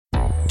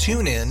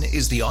TuneIn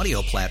is the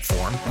audio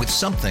platform with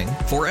something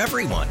for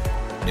everyone.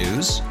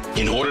 News.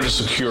 In order to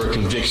secure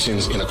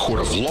convictions in a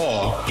court of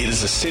law, it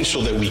is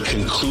essential that we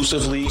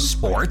conclusively.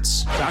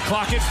 Sports. Shot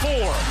clock at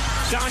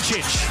 4.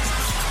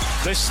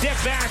 Doncic. The step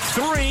back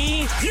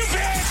 3. You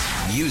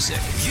bet. Music.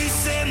 You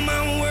set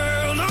my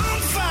world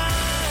on fire.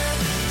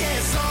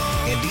 Yes,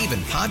 and even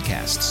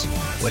podcasts.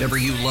 Whatever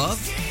you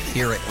love,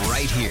 hear it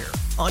right here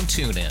on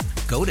TuneIn.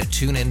 Go to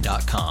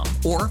TuneIn.com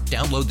or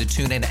download the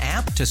TuneIn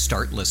app to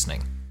start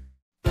listening.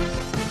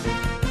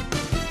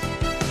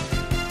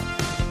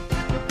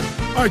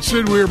 All right,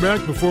 Sid, we're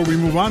back. Before we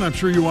move on, I'm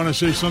sure you want to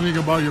say something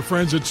about your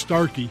friends at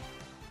Starkey.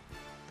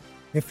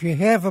 If you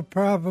have a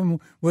problem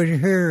with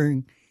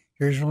hearing,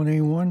 there's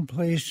only one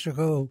place to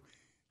go.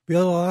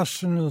 Bill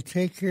Austin will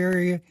take care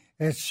of you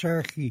at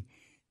Starkey.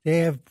 They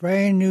have a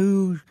brand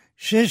new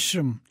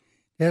system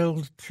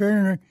that'll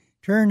turn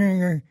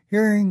your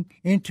hearing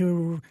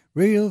into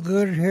real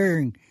good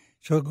hearing.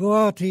 So go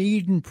out to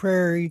Eden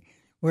Prairie,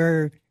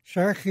 where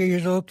Starkey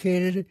is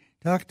located,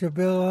 talk to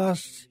Bill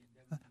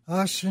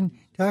Austin,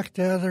 talk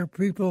to other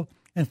people,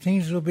 and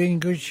things will be in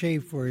good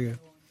shape for you.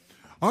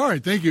 All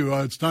right, thank you.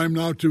 It's time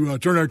now to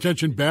turn our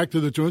attention back to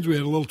the Twins. We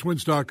had a little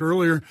Twins talk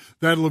earlier.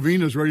 Thad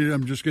Levine is ready.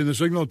 I'm just getting the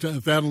signal.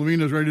 Thad Levine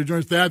is ready to join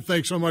us. Thad,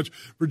 thanks so much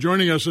for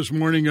joining us this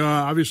morning.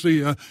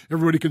 Obviously,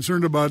 everybody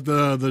concerned about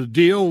the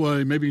deal.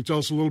 Maybe you can tell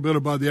us a little bit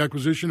about the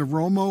acquisition of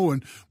Romo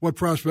and what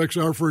prospects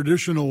are for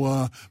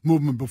additional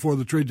movement before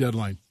the trade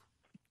deadline.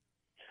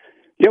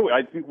 Yeah,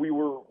 I think we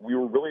were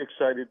really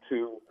excited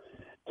to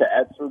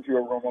add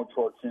Sergio Romo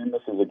to our team.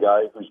 This is a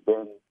guy who's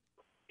been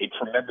a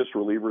tremendous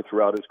reliever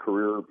throughout his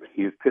career.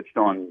 He has pitched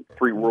on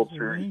 3 World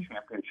Series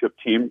championship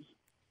teams,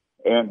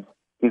 and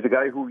he's a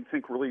guy who we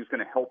think really is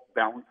going to help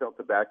balance out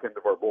the back end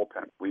of our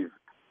bullpen. We've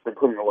been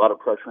putting a lot of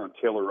pressure on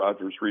Taylor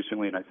Rogers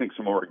recently, and I think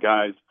some of our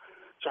guys,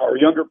 so our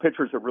younger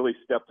pitchers have really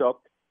stepped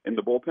up in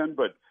the bullpen,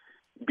 but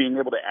being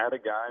able to add a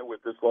guy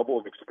with this level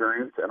of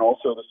experience and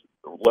also this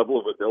level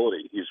of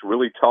ability, he's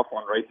really tough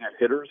on right-hand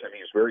hitters, and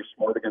he's very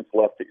smart against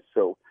lefties.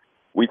 So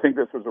we think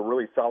this was a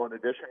really solid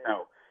addition.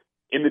 Now,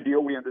 in the deal,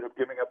 we ended up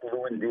giving up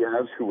Lewin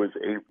Diaz, who was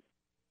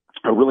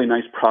a really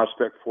nice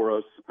prospect for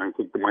us. I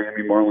think the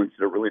Miami Marlins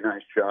did a really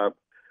nice job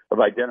of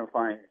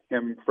identifying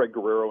him. Fred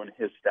Guerrero and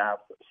his staff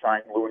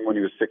signed Lewin when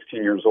he was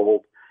 16 years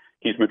old.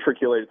 He's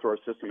matriculated through our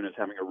system and is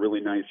having a really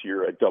nice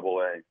year at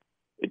AA.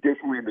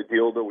 Additionally, in the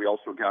deal, though, we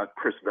also got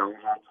Chris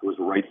Vallimont, who is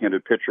a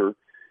right-handed pitcher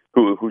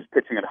who's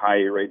pitching at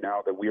high A right now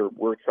that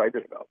we're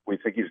excited about. We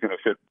think he's going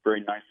to fit very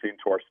nicely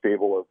into our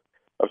stable of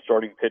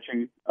starting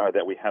pitching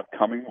that we have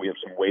coming. We have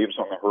some waves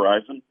on the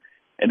horizon.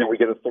 And then we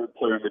get a third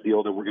player in the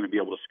deal that we're going to be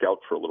able to scout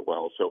for a little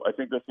while. So I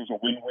think this is a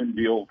win-win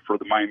deal for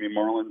the Miami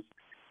Marlins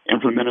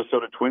and for the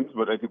Minnesota Twins.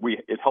 But I think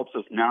it helps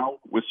us now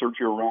with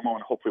Sergio Romo,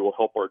 and hopefully will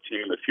help our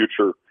team in the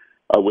future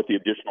with the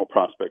additional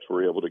prospects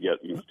we're able to get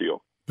in this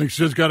deal. I think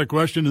Sid's got a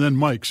question, and then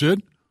Mike.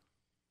 Sid?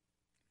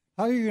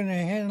 How are you going to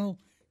handle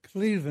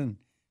Cleveland?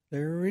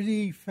 They're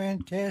really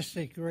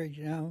fantastic right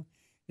now.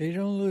 They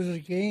don't lose a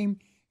game.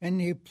 And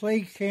they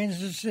play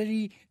Kansas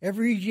City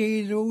every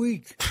day of the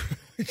week.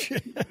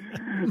 Sid,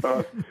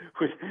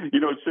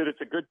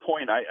 it's a good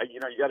point. You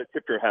got to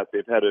tip your hat.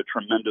 They've had a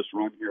tremendous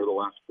run here the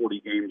last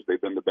 40 games.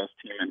 They've been the best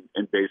team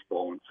in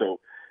baseball. And so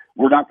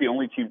we're not the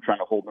only team trying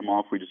to hold them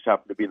off. We just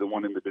happen to be the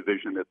one in the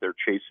division that they're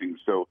chasing.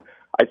 So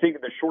I think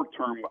in the short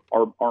term,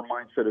 our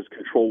mindset is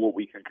control what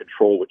we can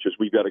control, which is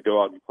we've got to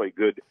go out and play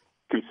good,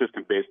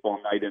 consistent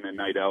baseball night in and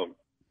night out.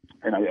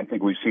 And I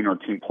think we've seen our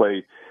team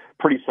play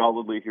pretty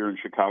solidly here in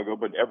Chicago,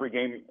 but every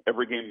game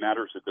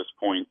matters at this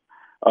point.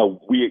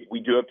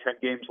 We do have 10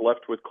 games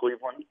left with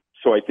Cleveland,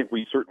 so I think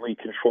we certainly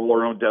control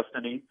our own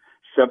destiny.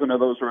 7 of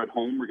those are at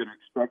home. We're going to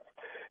expect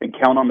and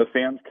count on the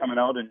fans coming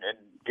out and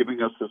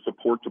giving us the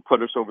support to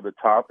put us over the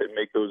top and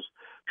make those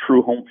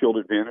true home field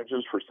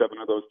advantages for 7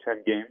 of those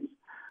 10 games.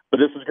 But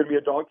this is going to be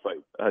a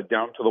dogfight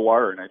down to the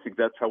wire, and I think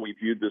that's how we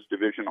viewed this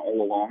division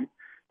all along.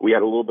 We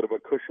had a little bit of a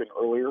cushion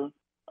earlier.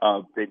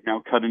 They've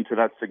now cut into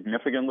that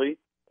significantly.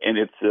 And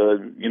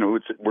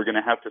we're going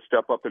to have to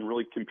step up and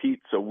really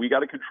compete. So we got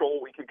to control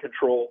what we can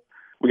control.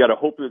 We got to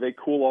hope that they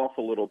cool off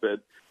a little bit.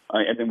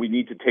 And then we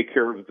need to take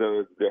care of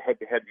the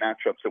head-to-head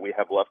matchups that we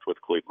have left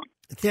with Cleveland.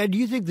 Thad, do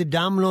you think the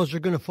dominoes are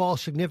going to fall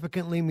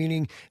significantly,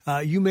 meaning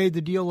you made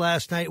the deal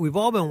last night? We've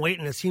all been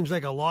waiting. It seems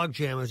like a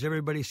logjam as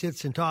everybody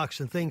sits and talks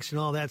and thinks and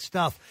all that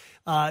stuff.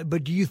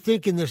 But do you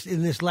think in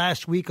this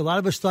last week, a lot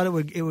of us thought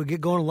it would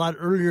get going a lot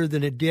earlier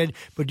than it did,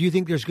 but do you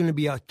think there's going to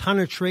be a ton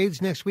of trades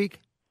next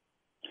week?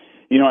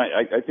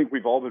 I think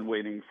we've all been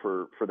waiting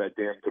for that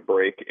dam to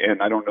break,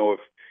 and I don't know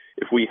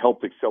if we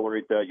helped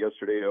accelerate that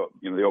yesterday.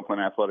 The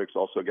Oakland Athletics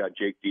also got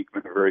Jake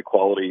Diekman, a very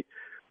quality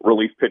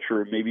relief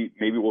pitcher. Maybe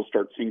we'll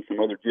start seeing some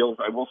other deals.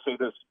 I will say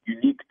this,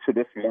 unique to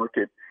this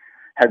market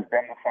has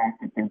been the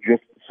fact that there's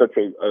just such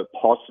a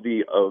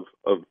paucity of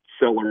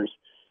sellers,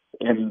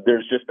 and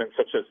there's just been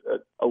such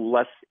a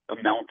less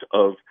amount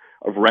of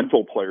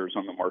rental players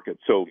on the market.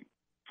 So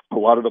a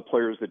lot of the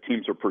players that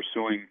teams are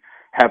pursuing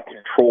have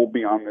control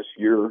beyond this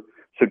year.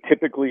 So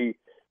typically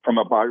from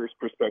a buyer's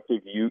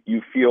perspective,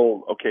 you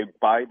feel, okay,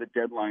 by the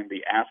deadline,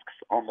 the asks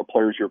on the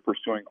players you're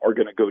pursuing are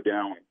going to go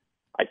down.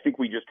 I think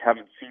we just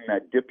haven't seen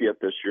that dip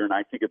yet this year, and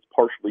I think it's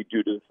partially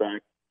due to the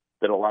fact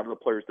that a lot of the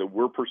players that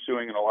we're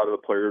pursuing and a lot of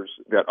the players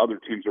that other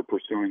teams are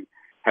pursuing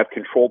have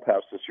control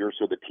paths this year,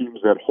 so the teams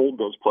that hold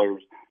those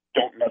players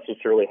don't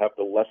necessarily have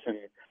to lessen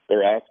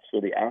their asks,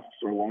 so the asks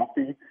are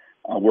lofty.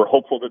 We're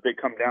hopeful that they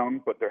come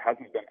down, but there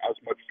hasn't been as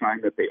much sign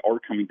that they are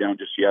coming down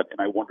just yet,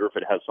 and I wonder if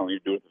it has something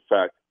to do with the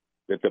fact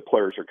that the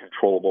players are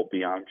controllable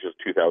beyond just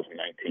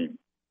 2019.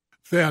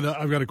 Thad,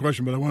 I've got a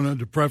question, but I wanted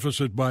to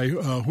preface it by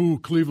who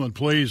Cleveland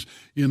plays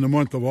in the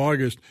month of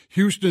August.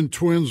 Houston,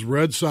 Twins,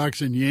 Red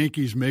Sox, and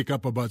Yankees make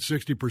up about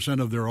 60%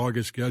 of their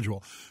August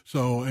schedule.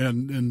 So,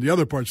 and the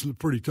other part's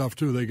pretty tough,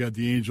 too. They got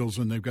the Angels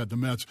and they've got the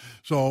Mets.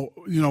 So,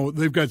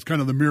 they've got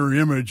kind of the mirror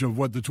image of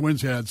what the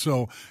Twins had.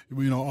 So,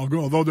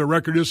 although their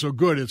record is so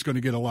good, it's going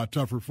to get a lot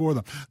tougher for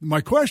them.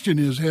 My question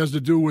has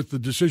to do with the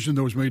decision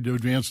that was made to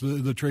advance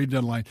the trade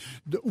deadline.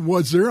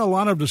 Was there a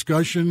lot of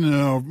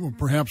discussion,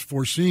 perhaps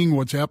foreseeing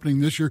what's happening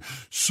this year?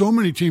 So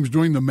many teams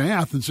doing the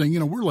math and saying,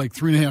 we're like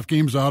 3.5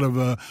 games out of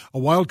a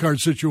wild card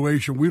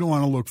situation. We don't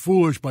want to look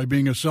foolish by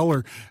being a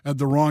seller at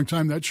the wrong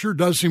time. That sure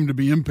does seem to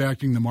be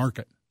impacting the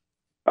market.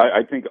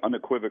 I think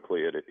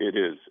unequivocally it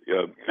is.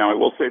 Now, I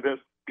will say this.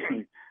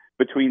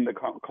 Between the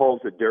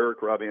calls that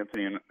Derek, Rob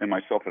Anthony, and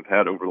myself have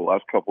had over the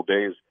last couple of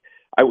days,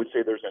 I would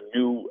say there's a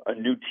new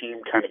team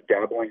kind of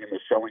dabbling in the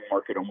selling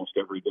market almost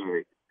every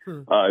day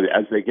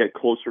as they get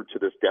closer to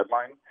this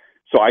deadline.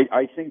 So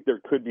I think there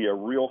could be a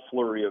real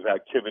flurry of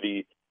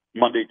activity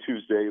Monday,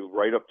 Tuesday,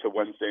 right up to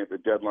Wednesday at the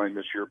deadline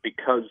this year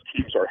because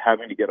teams are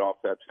having to get off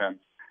that fence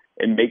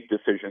and make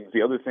decisions.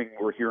 The other thing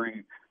we're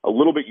hearing a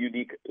little bit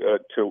unique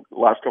to the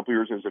last couple of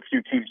years is a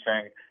few teams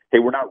saying, hey,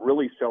 we're not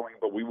really selling,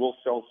 but we will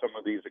sell some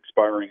of these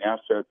expiring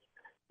assets,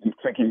 and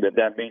thinking that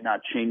may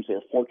not change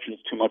their fortunes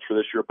too much for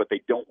this year, but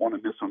they don't want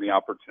to miss on the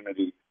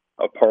opportunity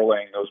of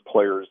parlaying those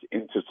players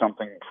into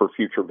something for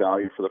future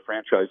value for the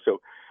franchise.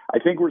 So I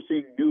think we're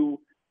seeing new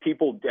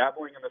people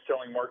dabbling in the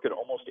selling market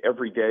almost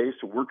every day.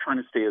 So we're trying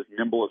to stay as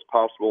nimble as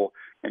possible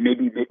and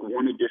maybe make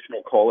one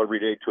additional call every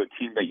day to a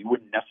team that you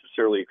wouldn't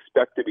necessarily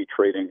expect to be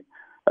trading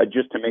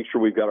just to make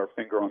sure we've got our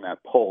finger on that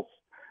pulse.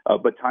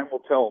 But time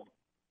will tell.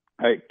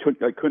 I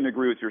couldn't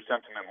agree with your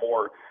sentiment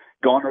more.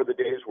 Gone are the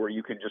days where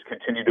you can just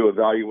continue to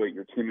evaluate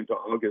your team into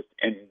August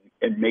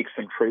and make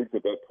some trades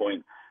at that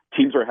point.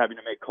 Teams are having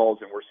to make calls,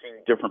 and we're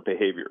seeing different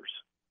behaviors.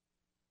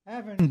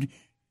 Having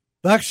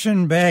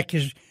Buxton back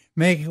is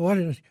making what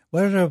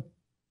are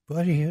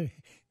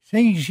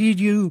things he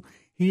do.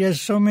 He has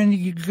so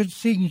many good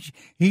things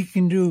he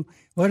can do.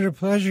 What a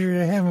pleasure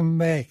to have him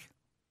back.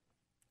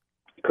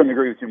 Couldn't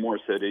agree with you more,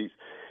 Sid.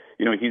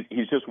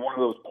 He's just one of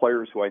those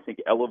players who I think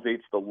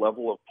elevates the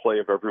level of play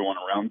of everyone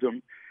around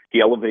him.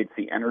 He elevates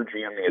the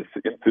energy and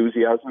the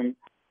enthusiasm.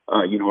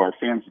 Our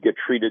fans get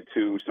treated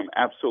to some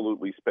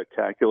absolutely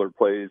spectacular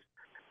plays.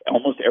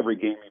 Almost every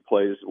game he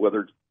plays,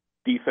 whether it's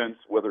defense,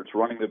 whether it's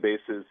running the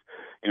bases.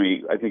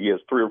 I think he has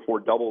 3 or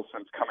 4 doubles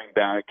since coming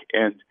back.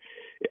 And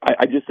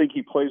I just think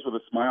he plays with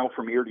a smile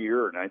from ear to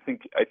ear. And I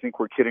think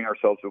we're kidding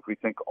ourselves if we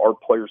think our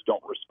players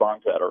don't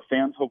respond to that. Our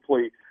fans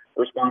hopefully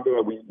respond to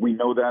it. We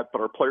know that,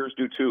 but our players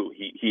do too.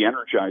 He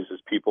energizes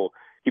people.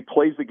 He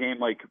plays the game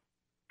like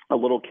a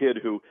little kid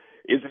who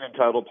isn't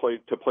entitled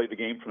to play the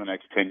game for the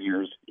next 10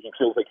 years. He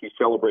feels like he's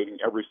celebrating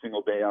every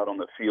single day out on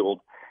the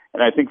field.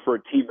 And I think for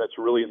a team that's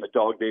really in the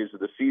dog days of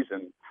the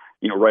season,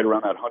 right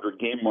around that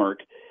 100-game mark,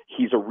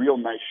 he's a real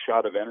nice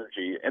shot of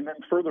energy. And then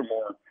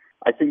furthermore,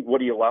 I think what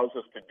he allows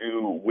us to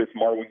do with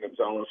Marwin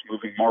Gonzalez,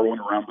 moving Marwin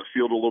around the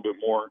field a little bit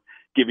more,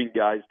 giving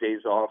guys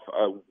days off,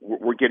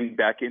 we're getting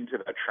back into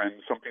that trend,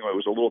 something that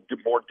was a little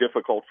more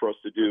difficult for us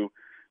to do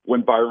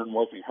when Byron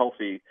wasn't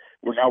healthy.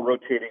 We're now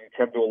rotating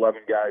 10 to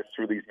 11 guys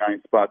through these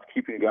 9 spots,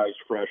 keeping guys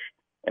fresh.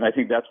 And I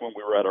think that's when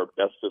we were at our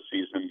best this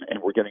season,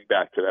 and we're getting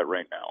back to that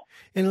right now.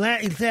 And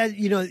Thad,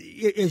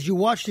 as you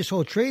watch this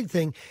whole trade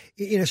thing,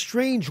 in a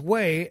strange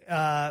way,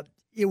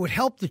 it would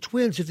help the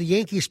Twins if the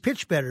Yankees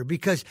pitch better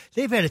because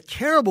they've had a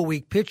terrible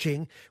week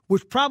pitching,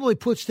 which probably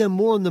puts them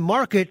more in the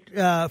market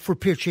for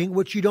pitching,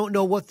 which you don't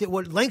know what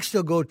lengths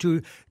they'll go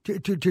to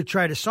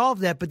try to solve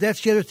that. But that's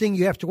the other thing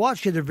you have to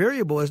watch. The other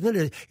variable, isn't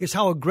it, is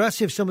how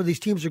aggressive some of these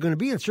teams are going to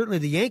be, and certainly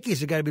the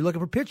Yankees have got to be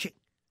looking for pitching.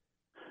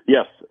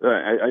 Yes,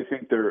 I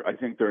think there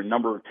are a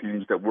number of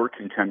teams that we're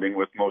contending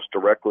with most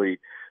directly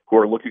who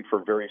are looking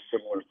for very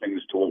similar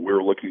things to what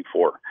we're looking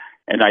for,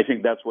 and I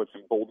think that's what's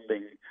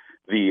emboldening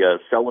the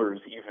sellers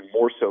even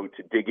more so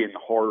to dig in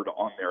hard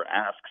on their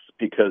asks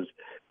because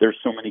there's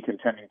so many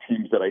contending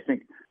teams that I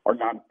think are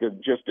not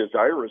just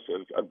desirous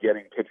of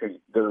getting pitching.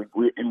 They're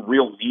in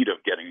real need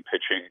of getting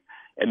pitching,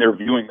 and they're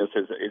viewing this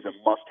as a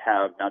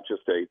must-have, not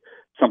just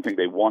something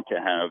they want to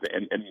have,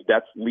 and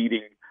that's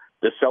leading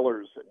the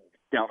sellers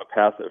down a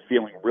path of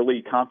feeling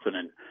really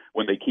confident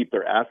when they keep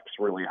their asks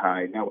really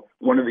high. Now,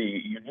 one of the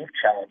unique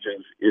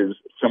challenges is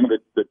some of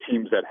the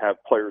teams that have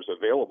players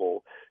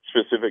available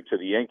specific to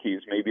the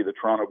Yankees, maybe the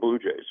Toronto Blue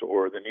Jays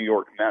or the New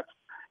York Mets.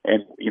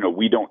 And,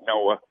 we don't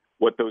know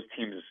what those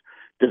teams'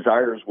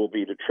 desires will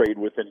be to trade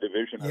within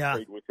division or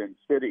trade within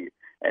city.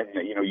 And,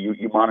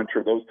 you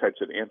monitor those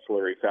types of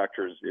ancillary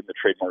factors in the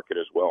trade market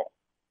as well.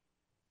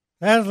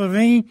 Thad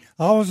Levine,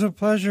 always a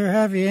pleasure to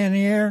have you in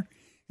the air.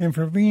 And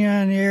for being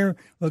on the air,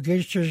 we'll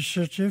get your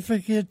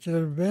certificate to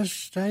the best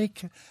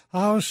steak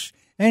house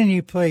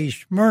any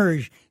place.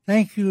 Merge.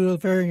 Thank you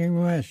very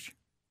much.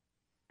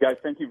 Guys,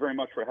 thank you very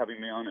much for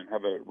having me on, and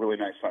have a really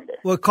nice Sunday.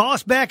 Well, call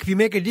us back if you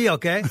make a deal,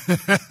 okay?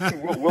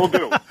 We'll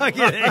do.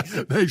 Okay,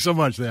 thanks so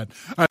much, Thad.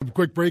 I have a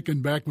quick break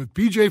and back with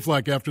PJ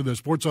Fleck after the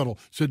Sports Huddle.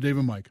 Sid, Dave,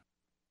 and Mike.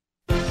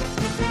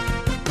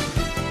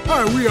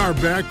 All right, we are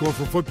back.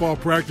 Gopher football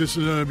practice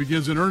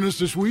begins in earnest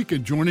this week,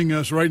 and joining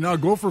us right now,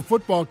 Gopher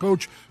football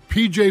coach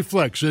PJ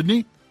Fleck.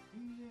 Sydney?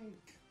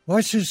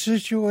 What's the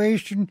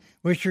situation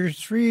with your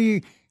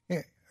three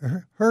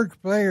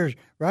hurt players,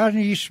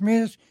 Rodney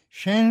Smith,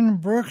 Shannon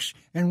Brooks,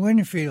 and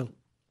Winfield?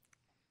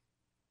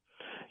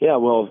 Yeah,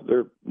 well,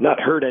 they're not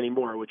hurt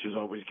anymore, which is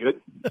always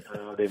good.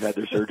 They've had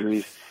their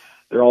surgeries.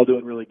 They're all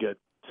doing really good.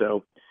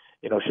 So,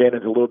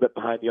 Shannon's a little bit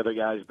behind the other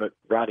guys, but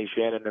Rodney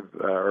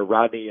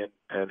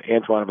and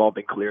Antoine have all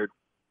been cleared.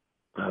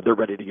 They're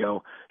ready to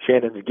go.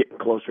 Shannon's getting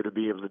closer to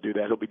be able to do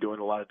that. He'll be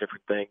doing a lot of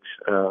different things.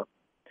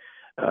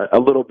 A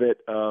little bit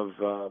of,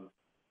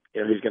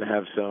 he's going to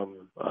have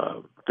some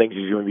things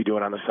he's going to be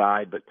doing on the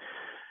side, but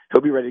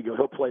he'll be ready to go.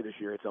 He'll play this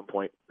year at some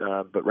point.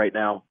 But right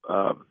now,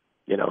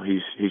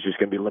 he's just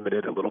going to be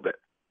limited a little bit.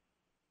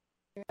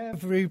 We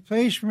have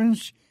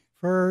replacements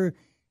for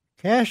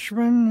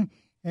Cashman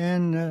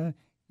and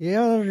the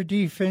other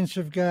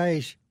defensive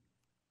guys.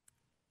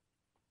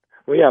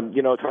 Well, yeah,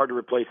 it's hard to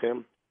replace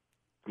him.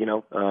 An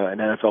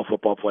NFL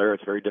football player,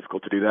 it's very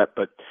difficult to do that.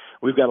 But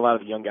we've got a lot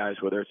of the young guys,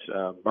 whether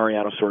it's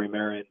Mariano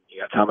Sori-Marin,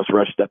 you got Thomas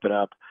Rush stepping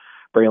up,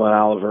 Braylon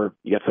Oliver,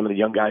 you got some of the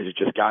young guys that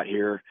just got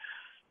here.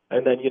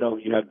 And then, you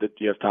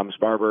have Thomas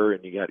Barber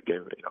and you got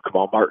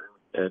Kamal Martin.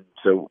 And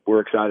so we're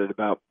excited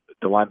about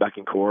the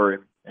linebacking core,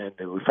 and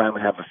we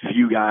finally have a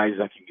few guys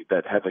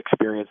that have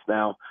experience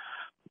now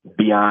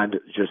beyond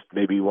just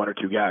maybe one or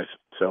two guys.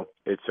 So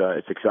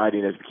it's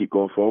exciting as we keep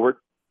going forward,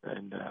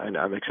 and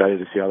I'm excited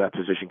to see how that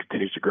position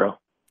continues to grow.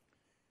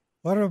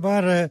 What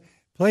about a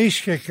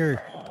place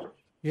kicker?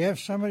 You have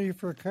somebody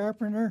for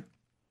Carpenter?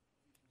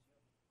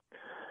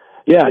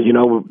 Yeah,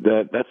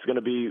 that's going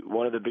to be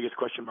one of the biggest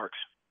question marks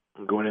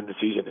going into the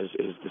season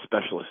is the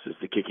specialist, is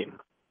the kicking.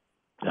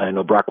 I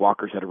know Brock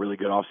Walker's had a really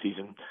good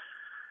offseason.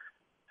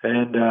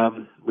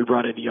 And we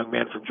brought in a young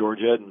man from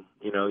Georgia, and,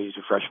 he's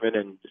a freshman,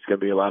 and it's going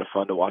to be a lot of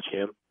fun to watch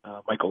him,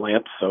 Michael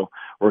Lance. So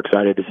we're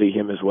excited to see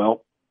him as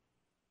well.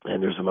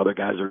 And there's some other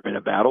guys that are in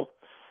a battle.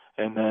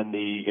 And then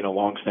the,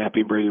 long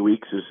snapping Brady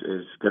Weeks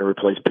is going to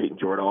replace Peyton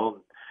Jordahl.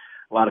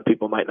 A lot of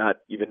people might not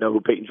even know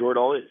who Peyton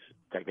Jordahl is,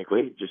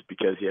 technically, just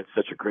because he had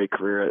such a great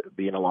career at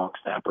being a long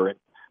snapper. And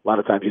a lot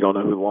of times you don't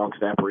know who the long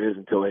snapper is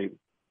until they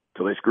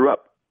screw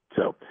up.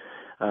 So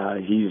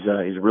he's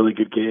a really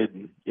good kid.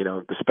 And,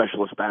 the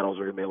specialist battles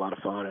are going to be a lot of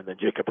fun. And then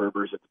Jacob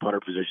Herbers at the punter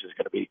position is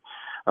going to be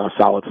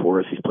solid for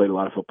us. He's played a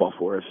lot of football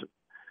for us.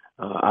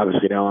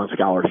 Obviously now on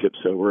scholarship,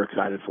 so we're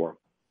excited for him.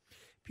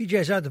 PJ, I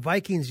was out at the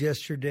Vikings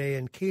yesterday,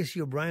 and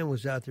Casey O'Brien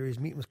was out there. He's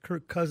meeting with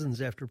Kirk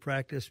Cousins after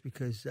practice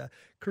because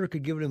Kirk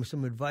had given him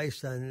some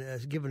advice on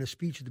giving a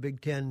speech at the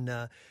Big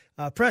Ten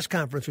press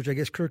conference, which I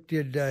guess Kirk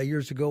did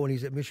years ago when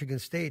he's at Michigan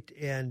State.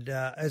 And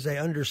as I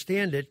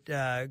understand it,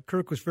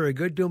 Kirk was very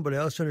good to him, but I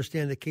also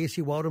understand that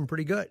Casey wowed him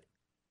pretty good.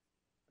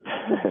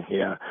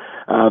 Yeah.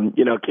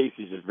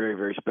 Casey's a very,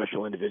 very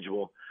special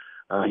individual.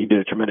 He did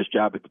a tremendous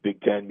job at the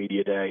Big Ten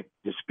Media Day.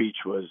 His speech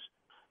was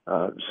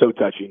so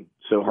touching,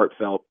 so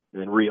heartfelt,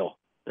 and real.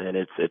 And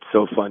it's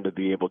so fun to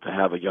be able to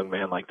have a young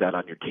man like that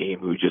on your team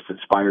who just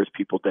inspires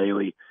people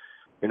daily.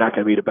 You're not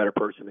going to meet a better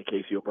person than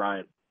Casey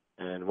O'Brien.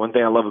 And one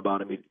thing I love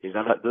about him, he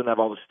doesn't have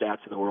all the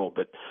stats in the world,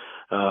 but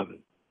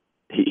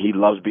he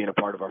loves being a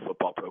part of our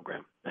football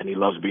program, and he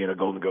loves being a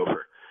Golden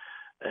Gopher,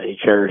 and he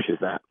cherishes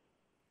that.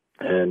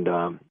 And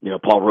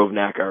Paul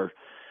Rovnak, our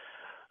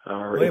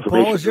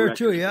Paul was there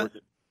too, yeah.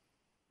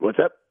 What's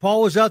that?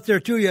 Paul was out there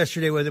too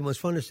yesterday with him. It was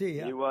fun to see.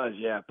 Yeah, he was.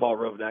 Yeah, Paul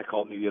Rovnak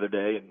called me the other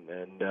day,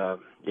 and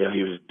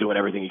he was doing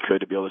everything he could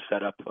to be able to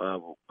set up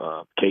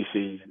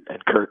Casey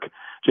and Kirk,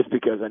 just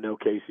because I know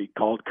Casey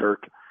called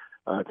Kirk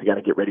to kind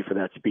of get ready for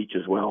that speech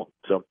as well.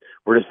 So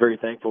we're just very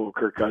thankful for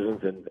Kirk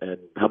Cousins and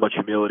how much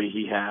humility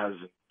he has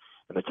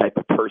and the type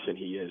of person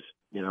he is.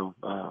 He's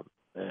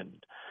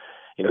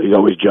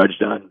always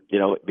judged on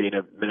being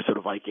a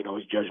Minnesota Viking,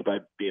 always judged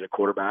by being a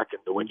quarterback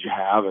and the wins you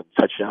have and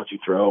touchdowns you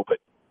throw, but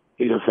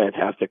he's a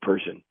fantastic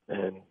person,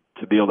 and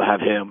to be able to have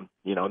him,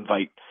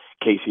 invite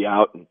Casey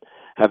out and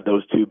have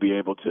those two be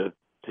able to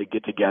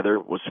get together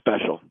was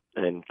special.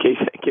 And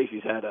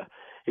Casey's had a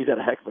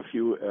heck of a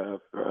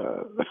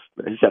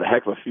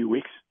few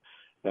weeks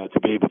to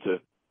be able to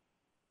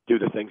do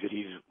the things that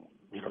he's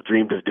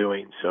dreamed of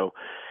doing. So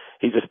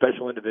he's a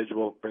special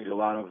individual, brings a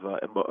lot of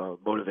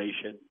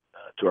motivation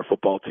to our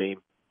football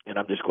team, and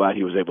I'm just glad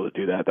he was able to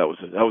do that. That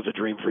was a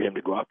dream for him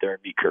to go out there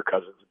and meet Kirk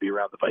Cousins and be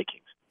around the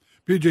Vikings.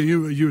 PJ,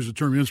 you use the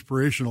term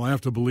inspirational. I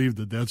have to believe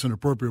that that's an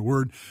appropriate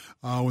word.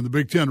 When the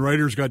Big Ten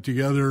writers got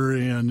together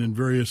and in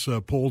various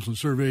polls and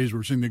surveys,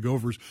 we're seeing the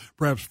Gophers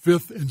perhaps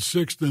 5th and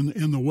 6th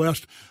in the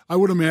West. I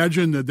would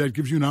imagine that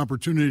gives you an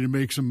opportunity to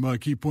make some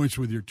key points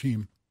with your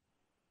team.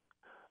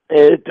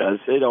 It does.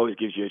 It always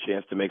gives you a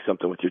chance to make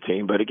something with your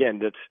team. But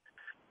again,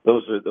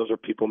 those are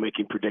people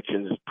making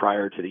predictions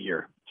prior to the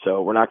year.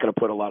 So we're not going to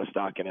put a lot of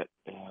stock in it.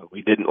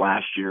 We didn't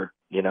last year,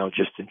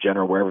 just in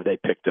general, wherever they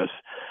picked us.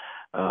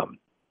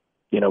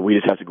 We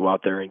just have to go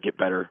out there and get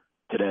better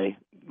today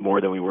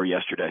more than we were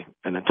yesterday.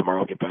 And then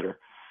tomorrow get better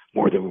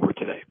more than we were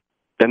today.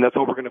 And that's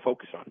what we're going to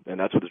focus on. And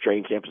that's what the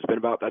training camp has been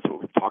about. That's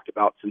what we've talked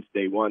about since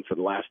day one for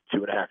the last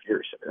 2.5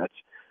 years.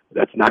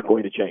 That's not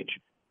going to change.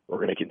 We're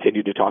going to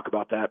continue to talk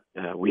about that.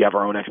 We have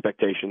our own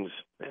expectations,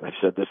 and I've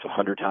said this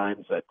 100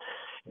 times, that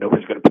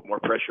nobody's going to put more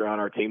pressure on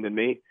our team than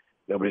me.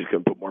 Nobody's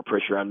going to put more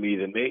pressure on me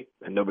than me,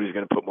 and nobody's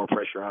going to put more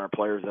pressure on our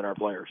players than our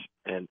players.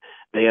 And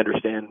they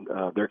understand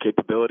their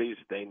capabilities.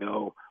 They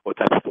know what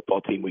type of football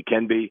team we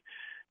can be,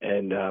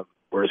 and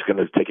we're just going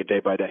to take it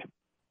day by day.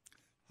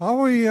 How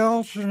will you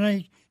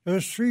alternate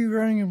those 3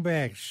 running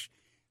backs?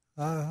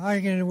 How are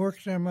you going to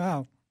work them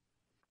out?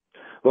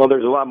 Well,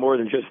 there's a lot more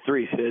than just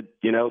 3, Sid,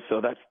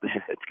 so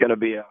it's going to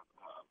be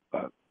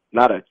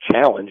not a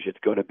challenge. It's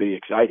going to be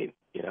exciting.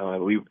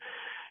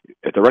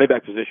 At the running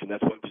back position,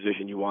 that's one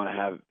position you want to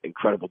have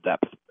incredible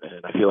depth.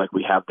 And I feel like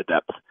we have the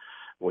depth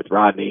with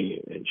Rodney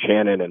and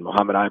Shannon and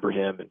Muhammad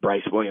Ibrahim and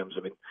Bryce Williams.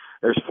 I mean,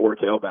 there's 4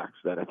 tailbacks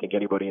that I think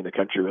anybody in the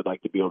country would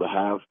like to be able to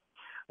have.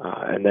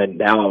 And then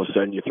now all of a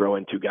sudden you throw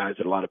in 2 guys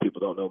that a lot of people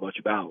don't know much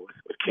about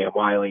with Cam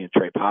Wiley and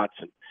Trey Potts,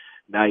 and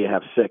now you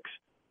have 6.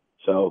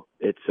 So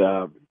it's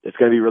going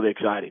to be really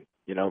exciting.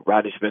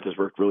 Rodney Smith has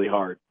worked really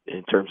hard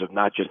in terms of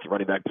not just the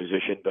running back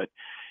position, but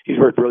he's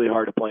worked really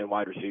hard at playing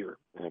wide receiver.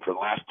 And for the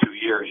last 2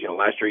 years,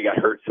 last year he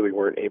got hurt, so we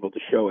weren't able to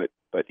show it,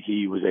 but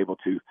he was able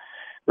to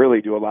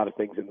really do a lot of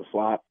things in the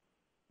slot,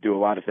 do a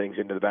lot of things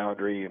into the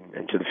boundary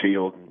and to the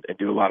field, and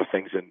do a lot of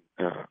things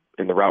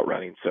in the route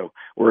running. So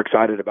we're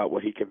excited about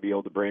what he can be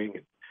able to bring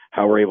and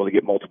how we're able to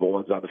get multiple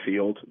ones on the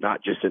field,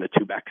 not just in a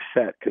 2-back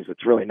set, because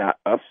it's really not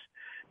us,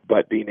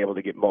 but being able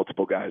to get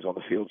multiple guys on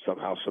the field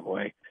somehow, some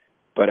way.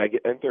 But I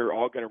think they're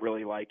all going to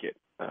really like it.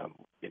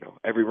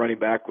 Every running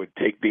back would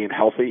take being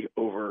healthy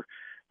over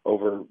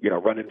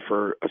running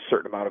for a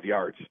certain amount of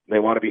yards. They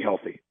want to be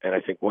healthy. And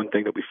I think one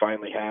thing that we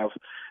finally have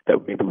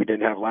that maybe we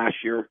didn't have last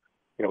year,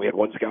 we had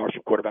 1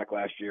 scholarship quarterback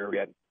last year. We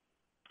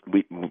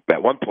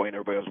at one point,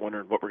 everybody was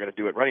wondering what we're going to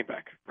do at running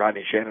back.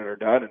 Rodney and Shannon are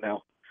done, and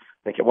now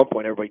I think at one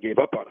point everybody gave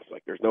up on us.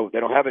 Like they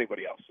don't have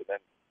anybody else. And then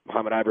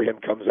Muhammad Ibrahim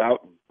comes out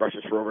and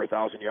rushes for over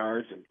 1,000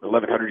 yards and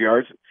 1,100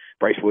 yards.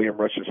 Bryce Williams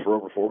rushes for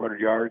over 400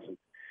 yards.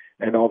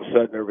 And all of a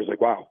sudden everybody's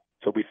like, wow.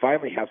 So we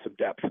finally have some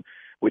depth,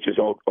 which is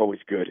always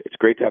good. It's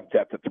great to have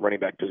depth at the running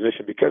back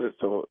position because it's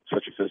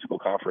such a physical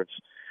conference.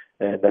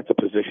 And that's a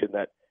position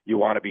that you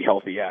want to be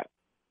healthy at.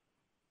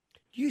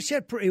 You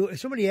said,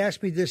 somebody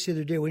asked me this the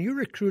other day, when you're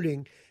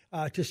recruiting,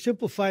 to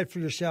simplify it for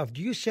yourself,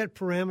 do you set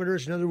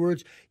parameters? In other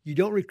words, you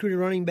don't recruit a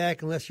running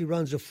back unless he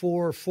runs a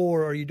 4.4,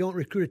 or you don't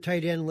recruit a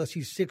tight end unless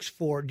he's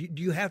 6'4".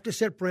 Do you have to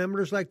set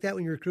parameters like that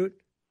when you recruit?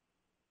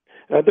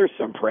 There's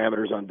some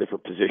parameters on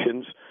different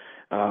positions.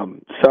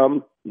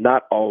 Some,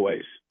 not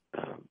always.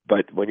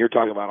 But when you're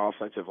talking about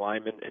offensive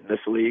linemen in this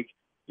league,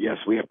 yes,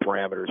 we have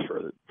parameters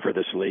for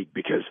this league,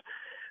 because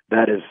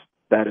that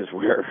is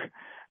where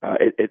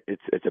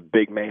it's a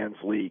big man's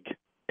league.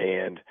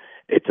 And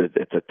it's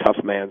a tough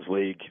man's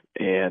league,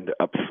 and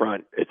up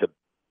front, it's a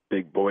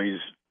big boys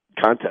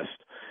contest,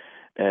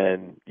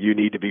 and you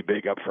need to be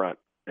big up front.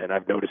 And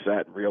I've noticed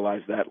that and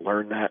realized that,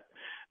 learned that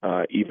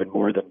even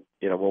more than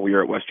when we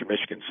were at Western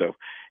Michigan. So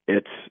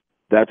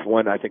that's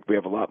one. I think we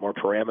have a lot more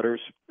parameters.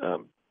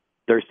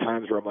 There's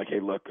times where I'm like, hey,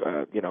 look,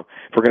 if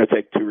we're going to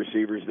take 2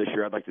 receivers this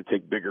year, I'd like to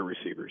take bigger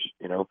receivers.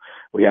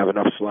 We have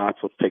enough slots.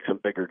 Let's take some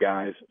bigger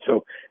guys.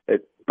 So,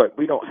 but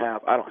I don't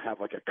have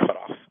like a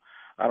cutoff.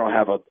 I don't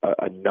have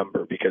a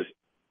number, because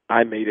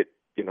I made it,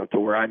 to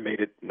where I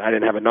made it, and I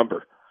didn't have a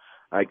number.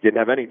 I didn't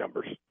have any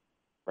numbers,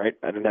 right?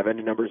 I didn't have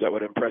any numbers that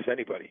would impress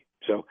anybody.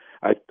 So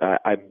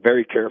I'm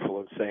very careful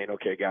in saying,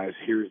 okay, guys,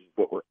 here's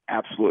what we're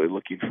absolutely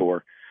looking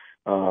for.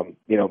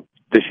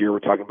 This year we're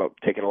talking about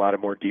taking a lot of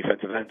more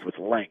defensive ends with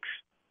lengths.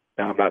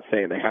 Now, I'm not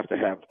saying they have to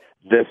have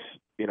this,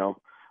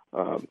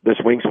 this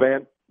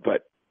wingspan,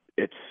 but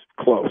it's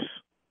close.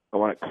 I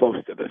want it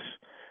close to this.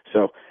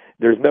 So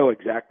there's no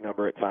exact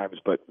number at times,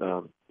 but,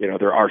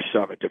 there are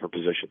some at different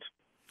positions.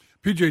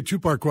 PJ,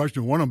 2-part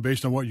question. One of them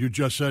based on what you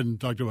just said and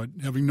talked about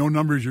having no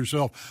numbers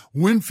yourself.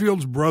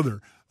 Winfield's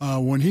brother,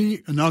 when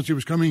he announced he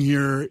was coming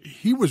here,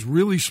 he was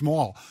really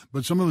small.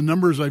 But some of the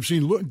numbers I've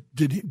seen, look,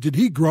 did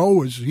he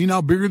grow? Is he now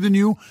bigger than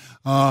you?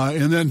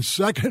 And then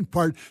second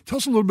part, tell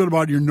us a little bit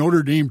about your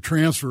Notre Dame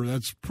transfer.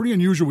 That's pretty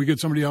unusual. We get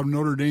somebody out of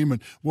Notre Dame,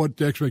 and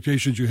what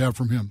expectations you have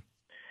from him.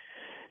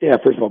 Yeah,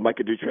 first of all,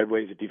 Micah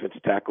Treadway is a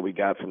defensive tackle we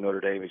got from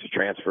Notre Dame. He's a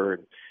transfer,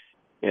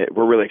 and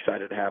we're really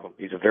excited to have him.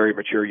 He's a very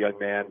mature young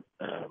man.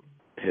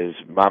 his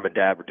mom and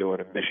dad were doing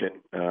a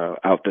mission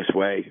out this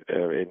way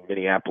in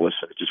Minneapolis,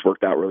 and it just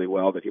worked out really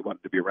well that he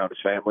wanted to be around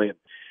his family, and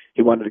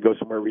he wanted to go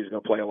somewhere where he was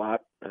going to play a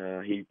lot.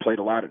 He played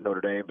a lot at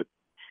Notre Dame, but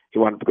he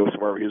wanted to go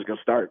somewhere where he was going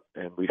to start,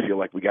 and we feel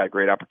like we got a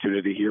great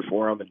opportunity here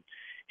for him, and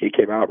he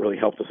came out, really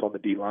helped us on the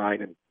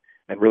D-line,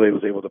 and really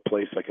was able to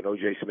place like an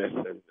O.J. Smith,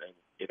 and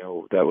you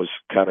know, that was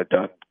kind of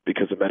done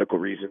because of medical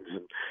reasons,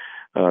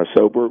 and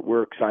so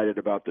we're excited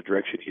about the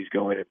direction he's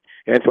going.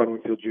 And Antoine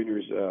Winfield Jr.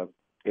 is,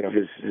 you know,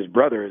 his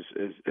brother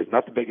is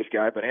not the biggest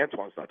guy, but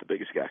Antoine's not the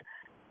biggest guy.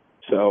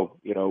 So,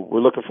 you know,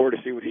 we're looking forward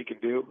to see what he can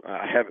do.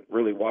 I haven't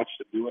really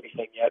watched him do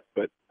anything yet,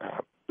 but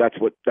that's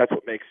what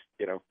makes,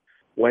 you know,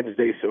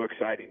 Wednesday so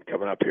exciting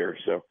coming up here.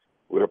 So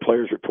we have a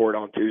players report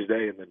on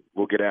Tuesday, and then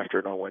we'll get after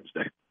it on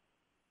Wednesday.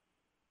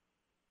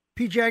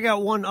 PJ, I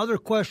got one other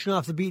question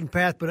off the beaten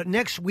path, but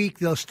next week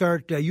they'll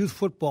start, youth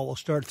football will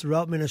start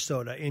throughout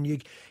Minnesota, and you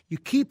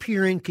keep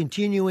hearing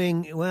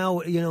continuing,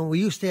 well, you know, we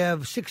used to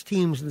have 6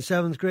 teams in the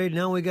 7th grade,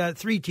 now we got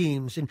 3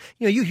 teams, and,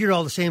 you know, you hear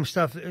all the same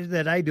stuff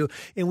that I do,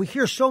 and we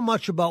hear so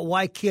much about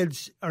why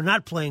kids are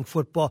not playing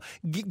football.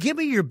 Give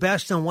me your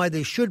best on why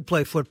they should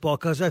play football,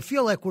 because I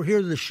feel like we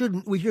hear the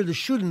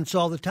shouldn'ts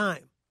all the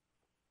time.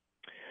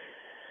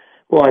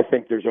 Well, I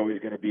think there's always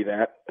going to be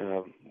that,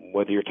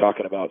 whether you're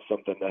talking about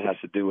something that has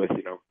to do with,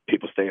 you know,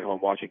 people staying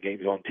home watching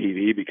games on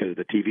TV because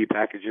the TV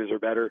packages are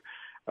better,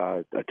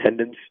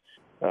 attendance.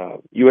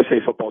 USA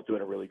Football is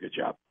doing a really good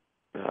job.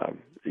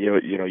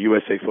 You know,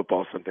 USA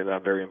Football is something that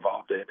I'm very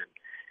involved in. And,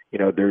 you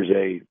know, there's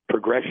a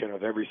progression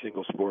of every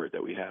single sport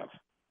that we have,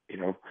 you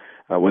know,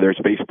 whether it's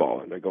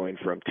baseball and they're going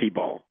from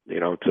T-ball, you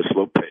know, to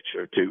slope pitch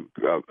or to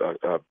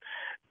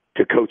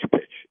coach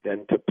pitch,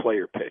 then to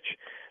player pitch.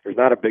 There's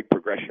not a big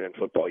progression in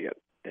football yet.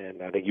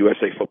 And I think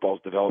USA Football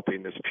is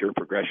developing this pure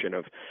progression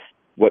of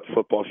what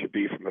football should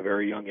be from a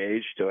very young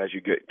age to as you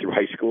get through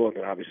high school and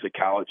then obviously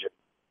college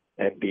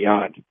and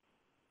beyond.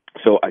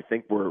 So I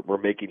think we're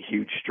making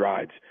huge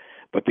strides.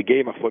 But the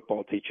game of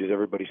football teaches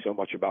everybody so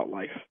much about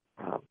life.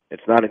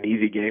 It's not an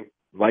easy game.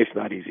 Life's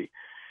not easy.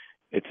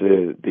 It's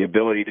the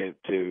ability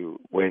to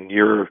when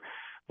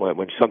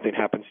something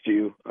happens to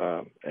you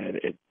and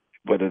it,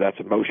 whether that's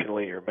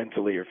emotionally or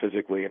mentally or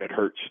physically, and it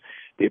hurts,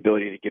 the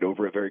ability to get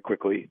over it very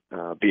quickly,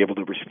 be able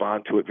to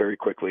respond to it very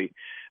quickly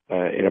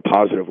in a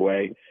positive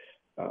way.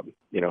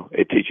 You know,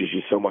 it teaches you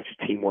so much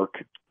teamwork,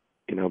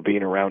 you know,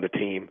 being around a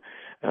team,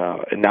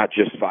 and not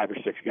just 5 or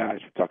 6 guys.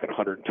 We're talking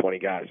 120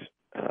 guys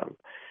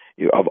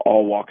of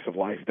all walks of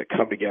life that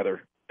come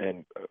together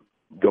and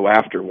go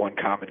after one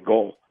common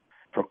goal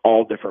from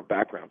all different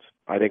backgrounds.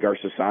 I think our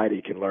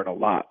society can learn a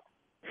lot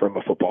from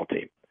a football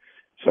team.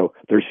 So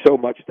there's so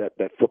much that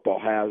football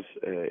has.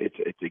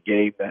 It's a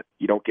game that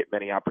you don't get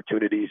many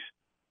opportunities.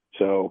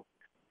 So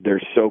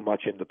there's so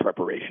much in the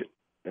preparation.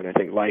 And I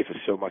think life is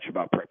so much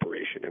about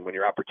preparation. And when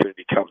your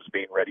opportunity comes,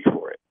 being ready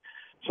for it.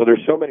 So there's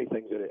so many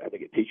things that I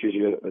think it teaches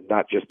you,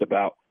 not just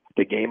about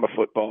the game of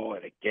football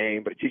and a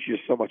game, but it teaches you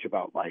so much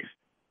about life.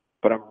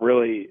 But I'm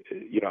really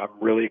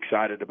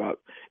excited about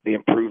the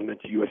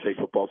improvements USA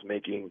Football is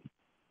making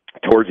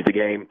towards the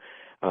game.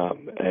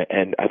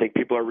 And I think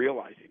people are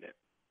realizing it.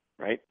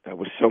 Right?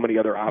 With so many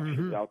other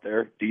options out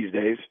there these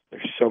days,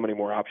 there's so many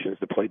more options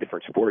to play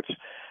different sports.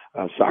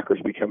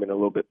 Soccer's becoming a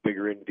little bit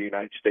bigger in the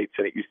United States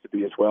than it used to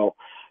be as well.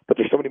 But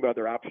there's so many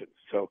other options.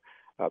 So,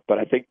 but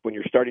I think when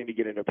you're starting to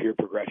get into peer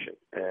progression,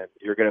 and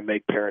you're going to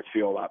make parents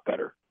feel a lot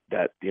better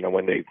that, you know,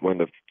 when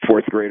the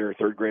 4th grader,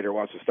 3rd grader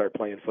wants to start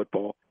playing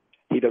football,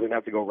 he doesn't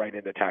have to go right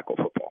into tackle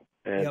football.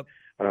 And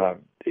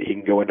he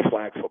can go into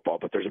flag football,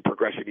 but there's a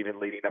progression even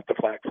leading up to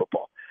flag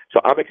football.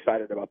 So I'm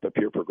excited about the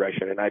peer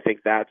progression, and I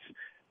think that's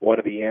one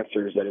of the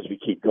answers that as we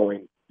keep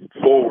going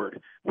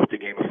forward with the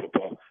game of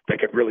football that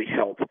could really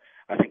help,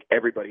 I think,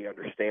 everybody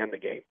understand the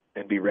game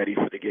and be ready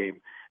for the game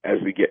as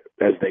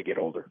they get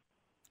older.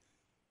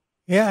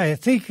 Yeah, I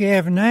think you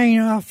have 9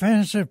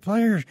 offensive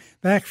players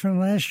back from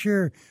last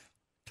year.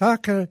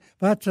 Talk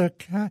about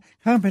the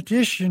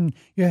competition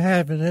you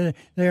have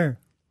there.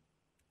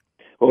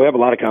 Well, we have a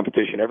lot of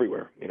competition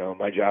everywhere. You know,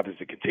 my job is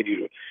to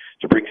continue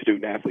to bring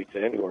student athletes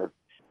in who are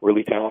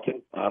really talented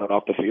on and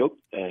off the field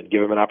and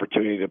give them an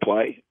opportunity to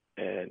play.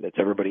 And it's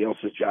everybody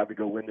else's job to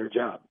go win their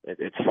job.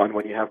 It's fun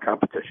when you have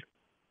competition.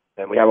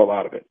 And we have a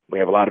lot of it. We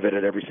have a lot of it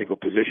at every single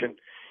position,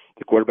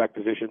 the quarterback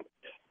position,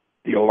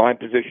 the O-line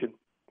position,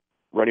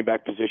 running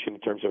back position in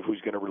terms of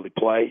who's going to really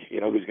play,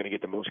 you know, who's going to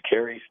get the most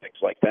carries, things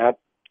like that.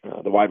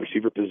 The wide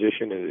receiver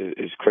position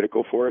is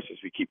critical for us as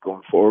we keep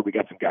going forward. We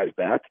got some guys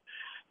back,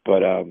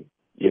 but,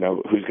 you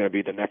know, who's going to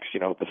be the next, you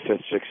know, the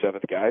 5th, 6th,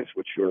 7th guys,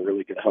 which are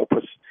really going to help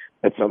us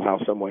at somehow,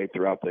 some way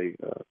throughout the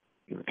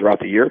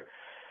year.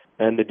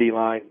 And the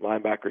D-line,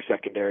 linebacker,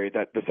 secondary,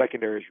 the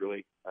secondary is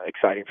really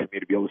exciting for me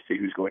to be able to see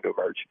who's going to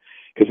emerge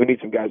because we need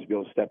some guys to be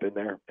able to step in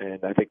there.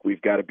 And I think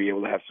we've got to be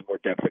able to have some more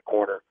depth at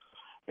corner.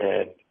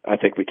 And I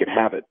think we can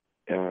have it.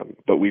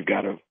 But we've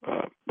got to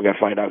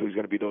find out who's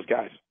going to be those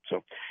guys.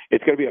 So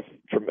it's going to be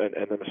and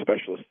then the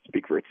specialists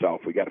speak for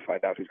itself. We got to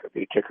find out who's going to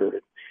be the kicker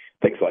and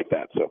things like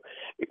that. So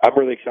I'm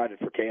really excited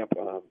for camp.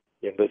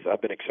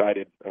 I've been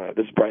excited.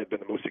 This has probably been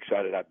the most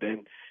excited I've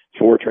been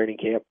for training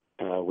camp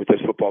with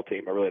this football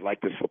team. I really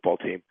like this football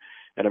team,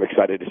 and I'm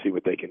excited to see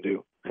what they can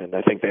do. And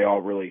I think they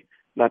all really,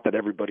 not that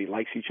everybody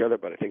likes each other,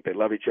 but I think they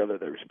love each other,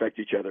 they respect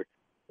each other,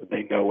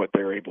 they know what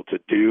they're able to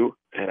do,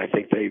 and I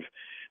think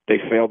they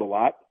failed a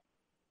lot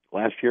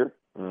last year,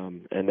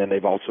 and then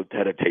they've also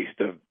had a taste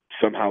of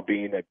somehow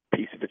being a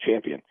piece of a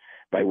champion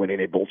by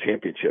winning a bowl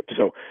championship.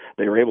 So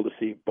they were able to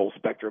see both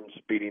spectrums.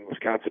 Beating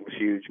Wisconsin was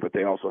huge, but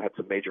they also had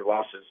some major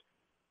losses.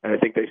 And I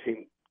think they've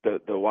seen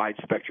the wide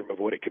spectrum of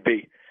what it could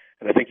be.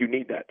 And I think you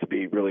need that to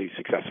be really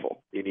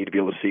successful. You need to be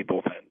able to see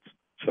both ends.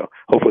 So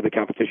hopefully the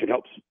competition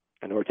helps.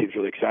 I know our team's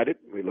really excited.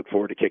 We look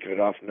forward to kicking it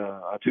off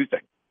on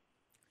Tuesday.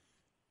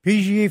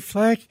 PJ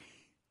Fleck,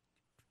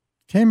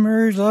 Tim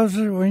Murray loves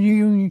it when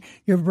you and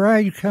your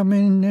bride come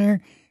in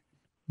there.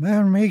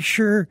 Man, make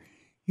sure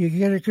you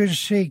get a good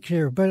seat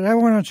there. But I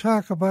want to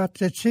talk about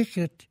the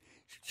ticket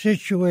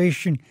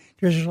situation.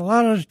 There's a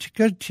lot of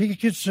good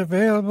tickets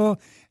available,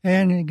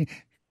 and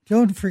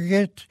don't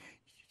forget to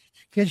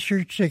get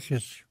your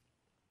tickets.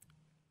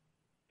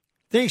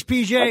 Thanks,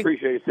 PJ. I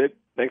appreciate it, Sid.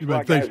 Thanks a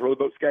lot, guys. Roll the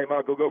boat, Sky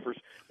Mile, go Gophers.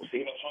 We'll see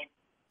you next week.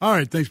 All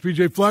right, thanks,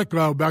 PJ Fleck.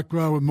 Back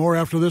with more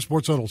after this.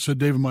 Sports Huddle. Sid,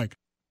 Dave, and Mike.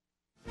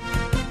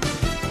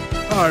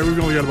 All right, we've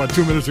only got about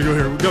 2 minutes to go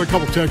here. We've got a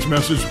couple text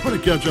messages I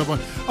want to catch up on.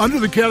 Under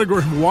the category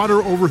of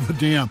water over the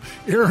dam,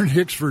 Aaron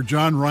Hicks for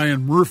John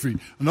Ryan Murphy.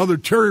 Another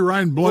Terry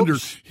Ryan blunder.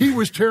 Oops. He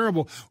was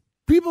terrible.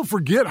 People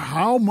forget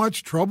how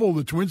much trouble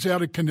the Twins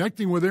had at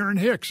connecting with Aaron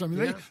Hicks. I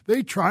mean,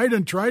 they tried,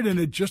 and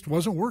it just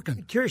wasn't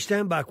working. Terry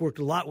Steinbach worked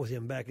a lot with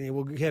him back in the day.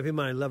 We'll have him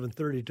on 11:30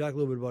 to talk a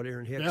little bit about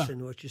Aaron Hicks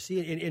and what you see.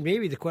 And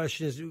maybe the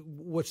question is,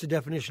 what's the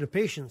definition of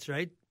patience,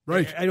 right?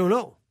 Right. I don't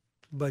know.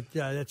 But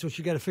that's what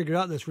you got to figure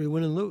out. That's where you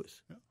win and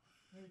lose. Yeah.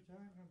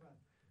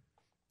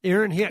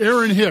 Aaron Hicks.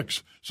 Aaron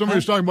Hicks. Somebody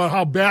was talking about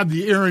how bad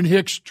the Aaron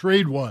Hicks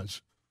trade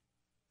was.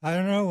 I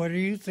don't know. What do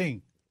you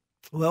think?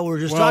 Well, we're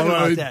just talking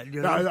about that.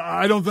 You know?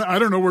 I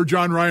don't know where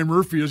John Ryan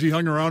Murphy is. He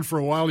hung around for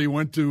a while. He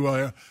went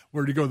to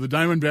where did he go? The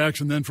Diamondbacks,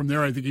 and then from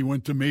there, I think he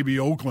went to maybe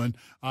Oakland.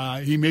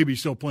 He may be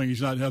still playing.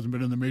 Hasn't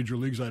been in the major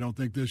leagues, I don't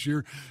think, this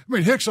year. I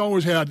mean, Hicks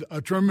always had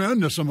a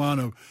tremendous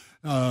amount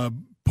of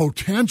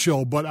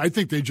potential, but I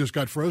think they just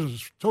got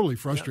totally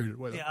frustrated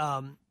with it.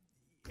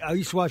 I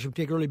used to watch him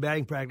take early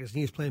batting practice, and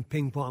he was playing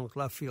ping pong with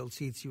left field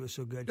seats. He was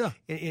so good. Yeah.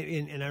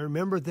 And I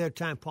remember at that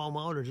time, Paul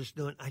Molitor just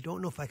doing, I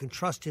don't know if I can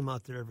trust him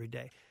out there every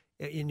day.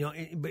 You know,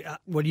 but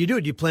what do you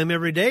do? Do you play him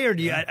every day, or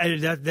do you?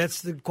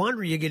 That's the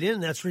quandary you get in.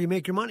 That's where you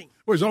make your money.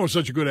 Well, he's always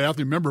such a good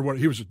athlete. Remember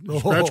he was a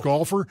scratch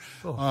golfer,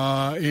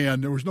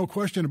 and there was no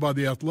question about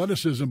the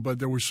athleticism, but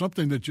there was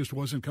something that just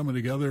wasn't coming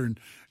together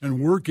and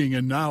working.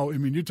 And now, I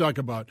mean, you talk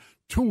about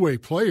two-way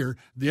player.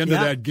 At the end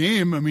of that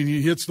game, I mean,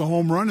 he hits the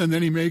home run, and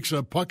then he makes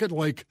a Puckett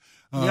like.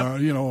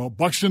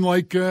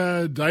 Buxton-like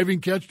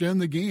diving catch to end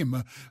the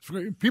game.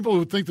 People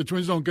who think the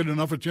Twins don't get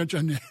enough attention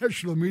on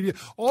national media,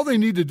 all they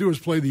need to do is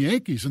play the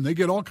Yankees, and they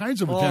get all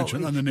kinds of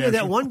attention on the national.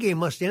 That one game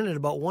must end at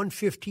about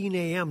 1:15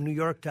 a.m. New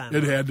York time.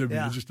 It had to be.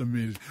 It's just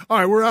amazing. All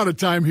right, we're out of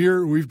time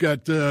here. We've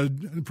got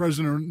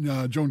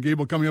President Joan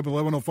Gabel coming up at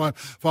 11:05,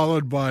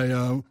 followed by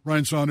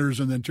Ryan Saunders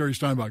and then Terry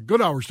Steinbach.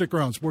 Good hour. Stick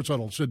around. Sports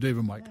Huddle. Sid, Dave,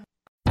 and Mike.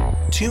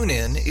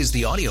 TuneIn is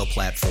the audio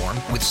platform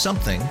with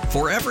something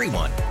for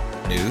everyone.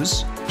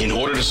 News. In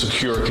order to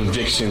secure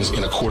convictions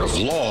in a court of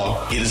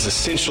law, it is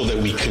essential that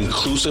we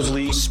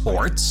conclusively.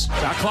 Sports.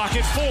 Shot clock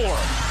at 4.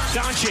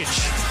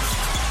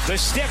 Doncic. The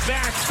step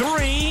back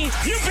 3.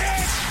 You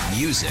bet.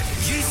 Music.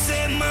 You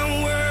set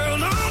my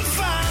world on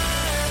fire.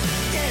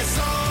 Yes,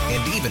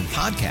 and even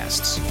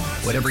podcasts.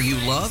 Whatever you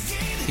love,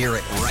 hear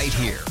it right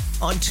here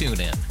on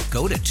TuneIn.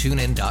 Go to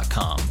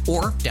TuneIn.com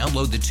or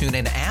download the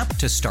TuneIn app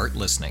to start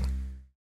listening.